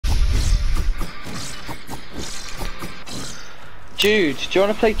Jude, do you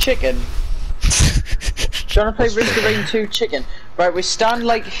want to play chicken? Do you want to play ror2 chicken? Right, we stand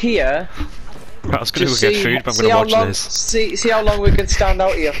like here. Right, I was gonna go get food, but I'm gonna watch this. See how long we can stand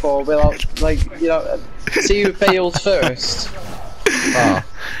out here for without, like, you know, see who fails first. Oh.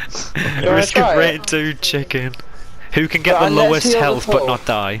 Risk of ror2 chicken. Who can get the lowest health but not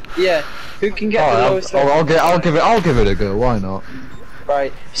die? Yeah, who can get the lowest health? I'll give it a go. Why not?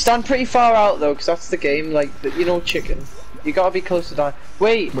 Right, stand pretty far out though, because that's the game. Like, you know, chicken. You gotta be close to die.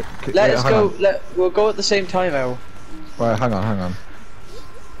 Wait, let us go. We'll go at the same time, El. Right, hang on.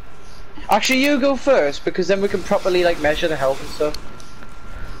 Actually, you go first, because then we can properly like measure the health and stuff.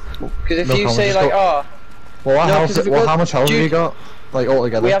 Because if you say like, oh, well, how much health have you got? Like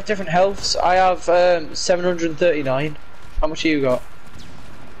altogether? We have different healths. I have 739. How much have you got?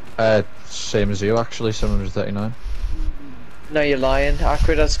 Same as you actually, 739. No, you're lying.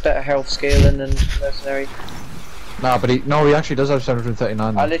 Acrid has better health scaling than mercenary. Nah, but he actually does have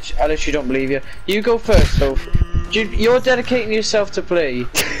 739. I literally don't believe you. You go first, though. You're dedicating yourself to play.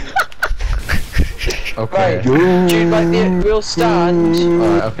 Okay. Right, Jude, right, we'll stand.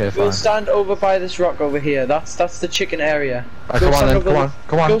 Alright, okay, fine. We'll stand over by this rock over here. That's the chicken area. Right, come on.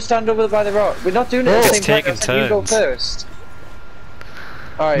 Go stand over by the rock. We're not doing it at the same time. Turns. You go first.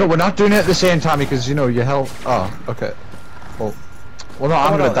 Alright. No, we're not doing it at the same time because you know your health. Oh, okay. Well, no,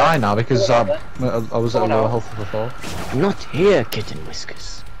 I'm gonna die now because I was at a lower health before. Not here, Kitten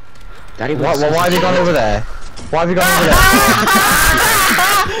Whiskers. Daddy why have you gone over there? Why have you gone over there?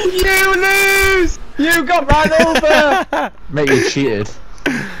 You lose! You got ran over! Mate, you cheated.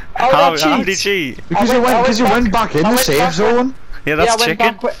 How did he cheat? Because you went back in the safe zone. Yeah, that's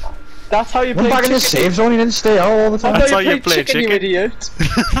chicken. That's how you play chicken. Went back in the safe zone, you didn't stay out all the time. That's how you play chicken, you idiot.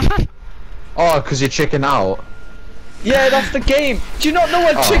 Oh, because you're chicken out. Yeah, that's the game. Do you not know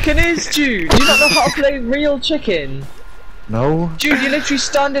what chicken is, Jude? Do you not know how to play real chicken? No. Dude, you literally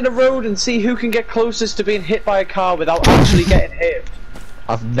stand in a road and see who can get closest to being hit by a car without actually getting hit.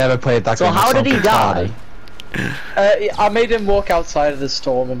 I've never played that game. So how did he die? I made him walk outside of the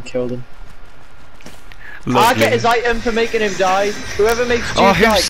storm and killed him. Lovely. I get his item for making him die. Whoever makes Jude die